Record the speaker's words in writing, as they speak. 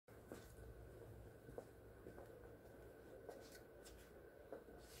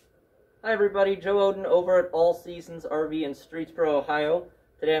Hi everybody, Joe Oden over at All Seasons RV in Streetsboro, Ohio.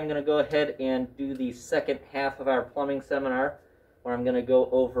 Today I'm going to go ahead and do the second half of our plumbing seminar, where I'm going to go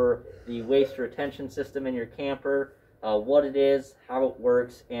over the waste retention system in your camper, what it is, how it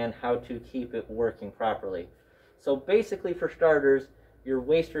works, and how to keep it working properly. So basically, for starters, your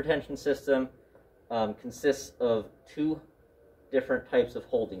waste retention system consists of two different types of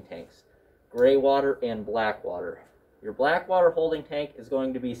holding tanks: gray water and black water. Your black water holding tank is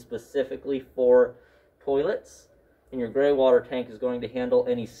going to be specifically for toilets, and your gray water tank is going to handle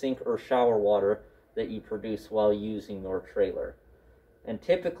any sink or shower water that you produce while using your trailer. And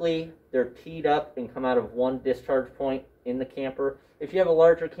typically, they're teed up and come out of one discharge point in the camper. If you have a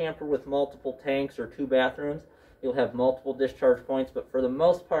larger camper with multiple tanks or two bathrooms, you'll have multiple discharge points, but for the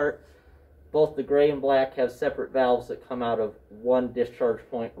most part, both the gray and black have separate valves that come out of one discharge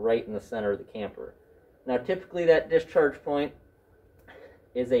point right in the center of the camper. Now, typically that discharge point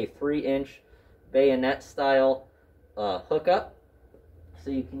is a 3-inch bayonet style hookup,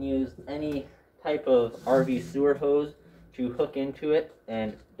 so you can use any type of RV sewer hose to hook into it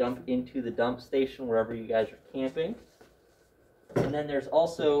and dump into the dump station wherever you guys are camping. And then there's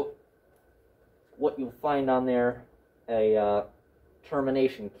also what you'll find on there, a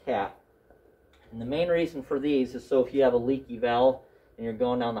termination cap. And the main reason for these is so if you have a leaky valve and you're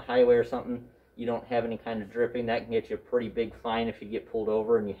going down the highway or something, you don't have any kind of dripping. That can get you a pretty big fine if you get pulled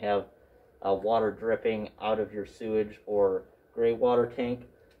over and you have water dripping out of your sewage or gray water tank.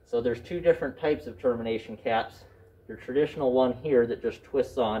 So there's two different types of termination caps. Your traditional one here that just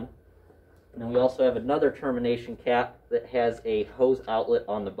twists on, and then we also have another termination cap that has a hose outlet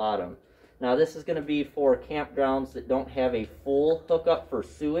on the bottom. Now, this is going to be for campgrounds that don't have a full hookup for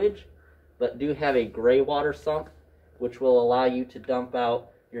sewage, but do have a gray water sump, which will allow you to dump out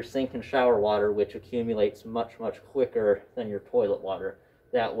your sink and shower water, which accumulates much quicker than your toilet water.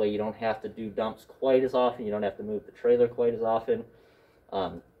 That way you don't have to do dumps quite as often, you don't have to move the trailer quite as often,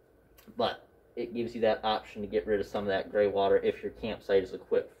 but it gives you that option to get rid of some of that gray water if your campsite is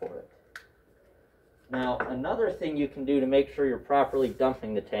equipped for it. Now, another thing you can do to make sure you're properly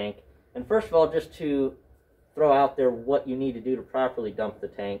dumping the tank, and first of all, just to throw out there what you need to do to properly dump the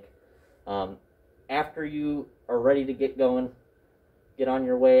tank, after you are ready to get going, get on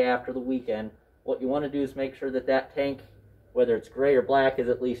your way after the weekend, what you want to do is make sure that that tank, whether it's gray or black, is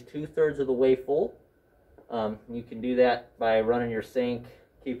at least 2/3 of the way full. You can do that by running your sink,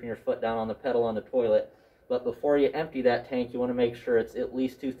 keeping your foot down on the pedal on the toilet. But before you empty that tank, you want to make sure it's at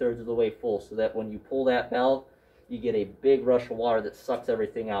least 2/3 of the way full, so that when you pull that valve, you get a big rush of water that sucks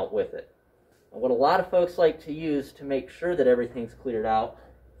everything out with it. And what a lot of folks like to use to make sure that everything's cleared out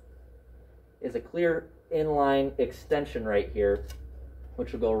is a clear inline extension right here,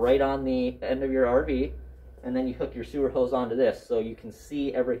 which will go right on the end of your RV, and then you hook your sewer hose onto this so you can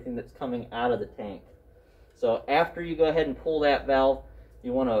see everything that's coming out of the tank. So after you go ahead and pull that valve,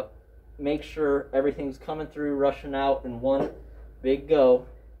 you want to make sure everything's coming through, rushing out in one big go,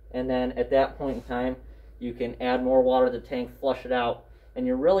 and then at that point in time, you can add more water to the tank, flush it out, and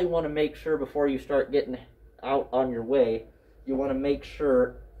you really want to make sure before you start getting out on your way, you want to make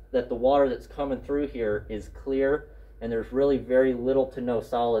sure that the water that's coming through here is clear, and there's really very little to no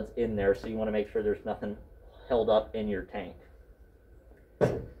solids in there, so you want to make sure there's nothing held up in your tank.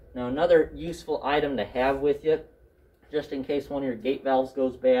 Now, another useful item to have with you, just in case one of your gate valves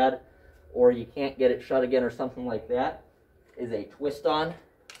goes bad or you can't get it shut again or something like that, is a twist-on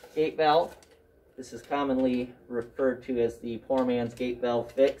gate valve. This is commonly referred to as the poor man's gate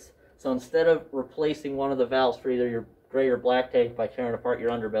valve fix. So instead of replacing one of the valves for either your gray or black tank by tearing apart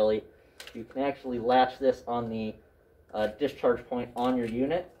your underbelly, you can actually latch this on the discharge point on your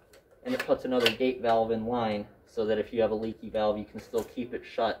unit, and it puts another gate valve in line so that if you have a leaky valve, you can still keep it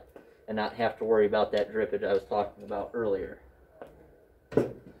shut and not have to worry about that drippage I was talking about earlier.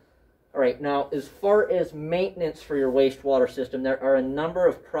 Alright, now as far as maintenance for your wastewater system, there are a number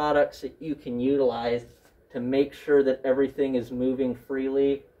of products that you can utilize to make sure that everything is moving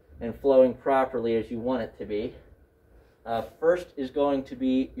freely and flowing properly as you want it to be. First is going to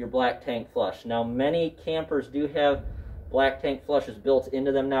be your black tank flush. Now, many campers do have black tank flushes built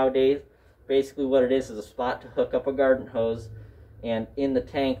into them nowadays. Basically what it is a spot to hook up a garden hose, and in the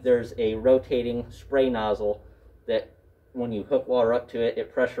tank there's a rotating spray nozzle that when you hook water up to it,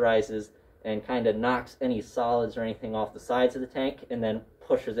 it pressurizes and kind of knocks any solids or anything off the sides of the tank and then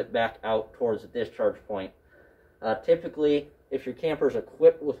pushes it back out towards the discharge point. Typically, if your camper is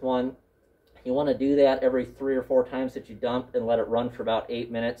equipped with one, you want to do that every 3 or 4 times that you dump and let it run for about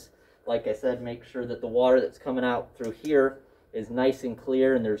 8 minutes. Like I said, make sure that the water that's coming out through here is nice and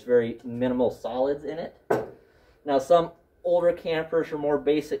clear and there's very minimal solids in it. Now, some older campers or more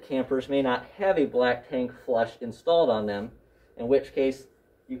basic campers may not have a black tank flush installed on them, in which case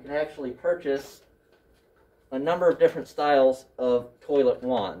you can actually purchase a number of different styles of toilet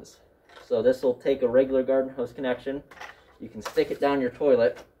wands. So this will take a regular garden hose connection. You can stick it down your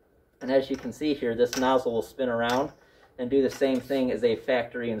toilet, and as you can see here, this nozzle will spin around and do the same thing as a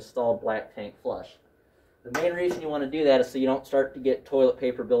factory installed black tank flush. The main reason you want to do that is so you don't start to get toilet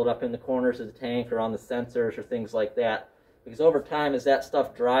paper buildup in the corners of the tank or on the sensors or things like that. Because over time, as that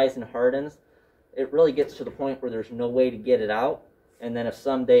stuff dries and hardens, it really gets to the point where there's no way to get it out. And then if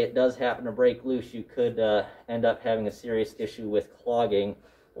someday it does happen to break loose, you could end up having a serious issue with clogging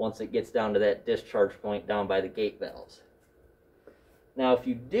once it gets down to that discharge point down by the gate valves. Now, if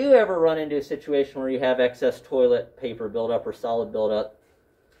you do ever run into a situation where you have excess toilet paper buildup or solid buildup,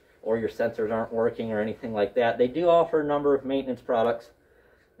 or your sensors aren't working or anything like that, they do offer a number of maintenance products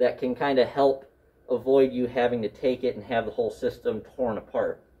that can kind of help avoid you having to take it and have the whole system torn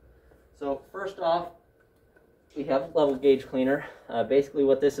apart. So first off, we have a level gauge cleaner. Basically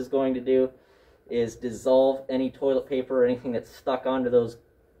what this is going to do is dissolve any toilet paper or anything that's stuck onto those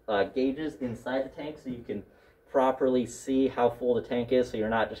gauges inside the tank, so you can properly see how full the tank is, so you're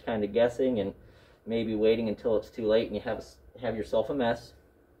not just kind of guessing and maybe waiting until it's too late and you have yourself a mess.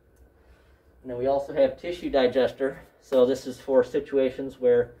 And then we also have tissue digester. So this is for situations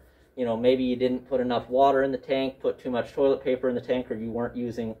where, you know, maybe you didn't put enough water in the tank, put too much toilet paper in the tank, or you weren't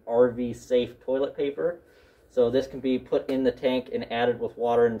using RV safe toilet paper. So this can be put in the tank and added with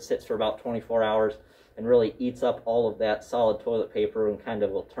water and sits for about 24 hours and really eats up all of that solid toilet paper and kind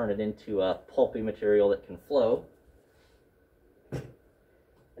of will turn it into a pulpy material that can flow.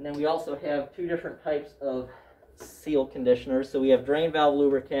 And then we also have two different types of seal conditioners. So we have drain valve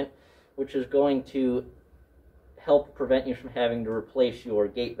lubricant, which is going to help prevent you from having to replace your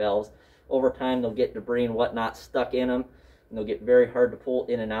gate valves. Over time, they'll get debris and whatnot stuck in them, and they'll get very hard to pull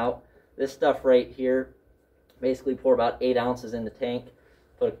in and out. This stuff right here, basically pour about 8 ounces in the tank,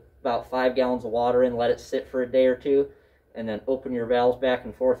 put about 5 gallons of water in, let it sit for a day or two, and then open your valves back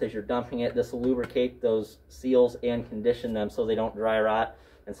and forth as you're dumping it. This will lubricate those seals and condition them so they don't dry rot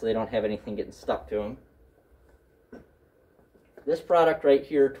and so they don't have anything getting stuck to them. This product right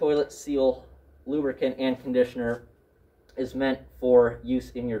here, toilet seal lubricant and conditioner, is meant for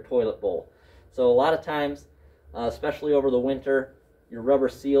use in your toilet bowl. So a lot of times, especially over the winter, your rubber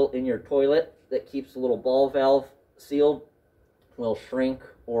seal in your toilet that keeps the little ball valve sealed will shrink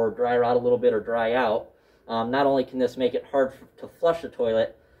or dry rot a little bit or dry out. Not only can this make it hard to flush the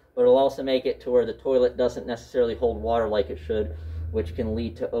toilet, but it'll also make it to where the toilet doesn't necessarily hold water like it should, which can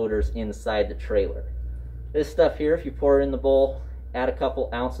lead to odors inside the trailer. This stuff here, if you pour it in the bowl, add a couple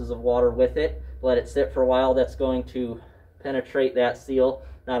ounces of water with it, let it sit for a while, that's going to penetrate that seal,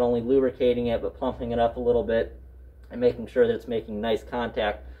 not only lubricating it, but pumping it up a little bit and making sure that it's making nice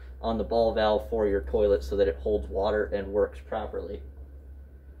contact on the ball valve for your toilet so that it holds water and works properly.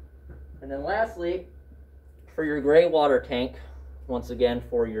 And then lastly, for your gray water tank, once again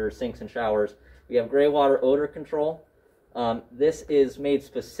for your sinks and showers, we have gray water odor control. This is made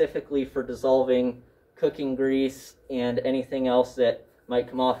specifically for dissolving cooking grease and anything else that might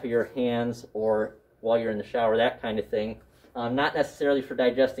come off of your hands or while you're in the shower, that kind of thing. Not necessarily for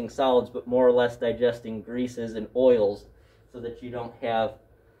digesting solids, but more or less digesting greases and oils so that you don't have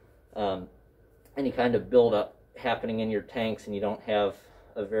any kind of buildup happening in your tanks and you don't have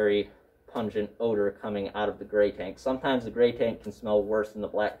a very pungent odor coming out of the gray tank. Sometimes the gray tank can smell worse than the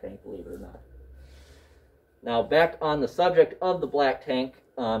black tank, believe it or not. Now back on the subject of the black tank,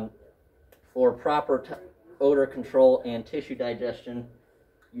 for proper odor control and tissue digestion,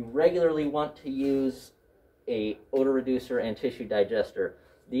 you regularly want to use a odor reducer and tissue digester.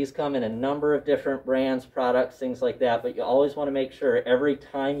 These come in a number of different brands, products, things like that, but you always want to make sure every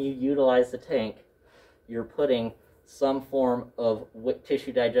time you utilize the tank, you're putting some form of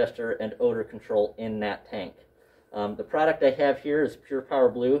tissue digester and odor control in that tank. The product I have here is Pure Power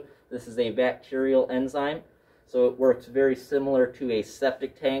Blue. This is a bacterial enzyme, so it works very similar to a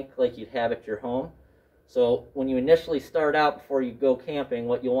septic tank like you'd have at your home. So when you initially start out before you go camping,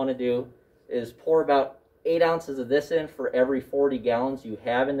 what you'll want to do is pour about 8 ounces of this in for every 40 gallons you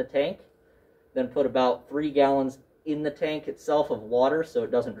have in the tank. Then put about 3 gallons in the tank itself of water so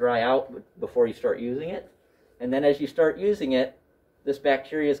it doesn't dry out before you start using it. And then as you start using it, this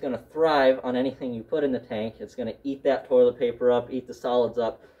bacteria is going to thrive on anything you put in the tank. It's going to eat that toilet paper up, eat the solids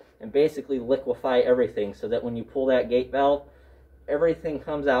up, and basically liquefy everything so that when you pull that gate valve, everything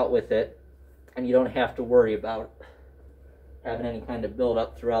comes out with it and you don't have to worry about having any kind of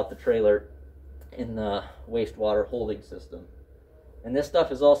buildup throughout the trailer in the wastewater holding system. And this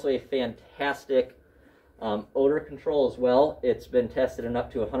stuff is also a fantastic Odor control as well. It's been tested in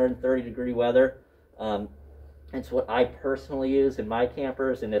up to 130-degree weather. It's what I personally use in my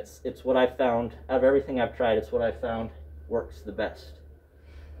campers, and it's what I found, out of everything I've tried, it's what I found works the best.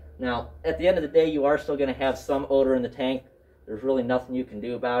 Now, at the end of the day, you are still going to have some odor in the tank. There's really nothing you can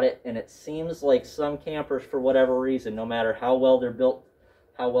do about it, and it seems like some campers, for whatever reason, no matter how well they're built,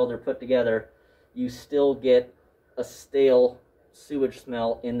 how well they're put together, you still get a stale sewage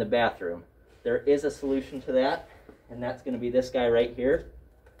smell in the bathroom. There is a solution to that, and that's going to be this guy right here.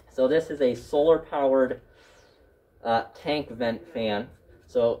 So this is a solar-powered tank vent fan.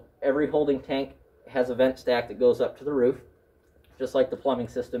 So every holding tank has a vent stack that goes up to the roof, just like the plumbing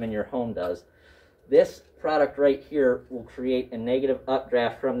system in your home does. This product right here will create a negative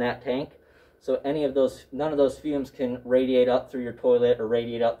updraft from that tank, so none of those fumes can radiate up through your toilet or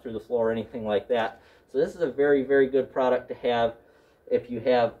radiate up through the floor or anything like that. So this is a very, very good product to have if you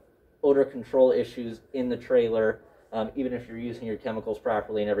have odor control issues in the trailer, even if you're using your chemicals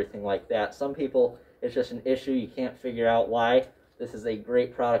properly and everything like that. Some people, it's just an issue, you can't figure out why. This is a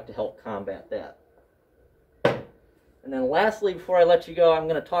great product to help combat that. And then lastly, before I let you go, I'm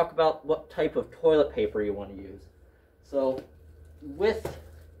going to talk about what type of toilet paper you want to use. So with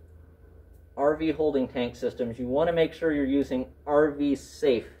RV holding tank systems, you want to make sure you're using RV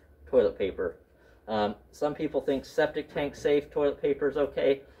safe toilet paper. Some people think septic tank safe toilet paper is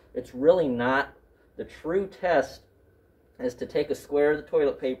okay. It's really not. The true test is to take a square of the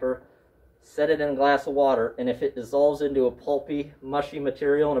toilet paper, set it in a glass of water, and if it dissolves into a pulpy, mushy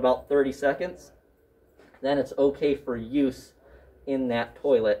material in about 30 seconds, then it's okay for use in that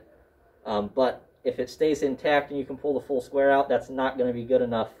toilet. But if it stays intact and you can pull the full square out, that's not going to be good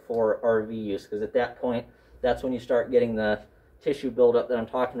enough for RV use, because at that point, that's when you start getting the tissue buildup that I'm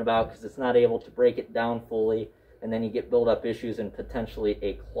talking about, because it's not able to break it down fully, and then you get buildup issues and potentially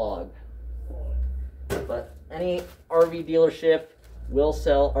a clog. But any RV dealership will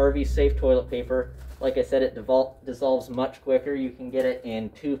sell RV safe toilet paper. Like I said, it dissolves much quicker. You can get it in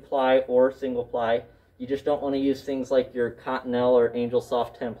 2-ply or single-ply. You just don't want to use things like your Cottonelle or Angel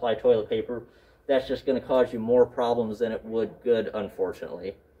Soft 10-ply toilet paper. That's just going to cause you more problems than it would good,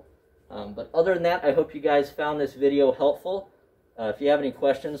 unfortunately. But other than that, I hope you guys found this video helpful. If you have any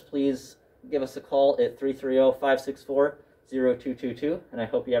questions, please give us a call at 330-564-0222, and I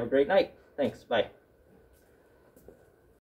hope you have a great night. Thanks. Bye.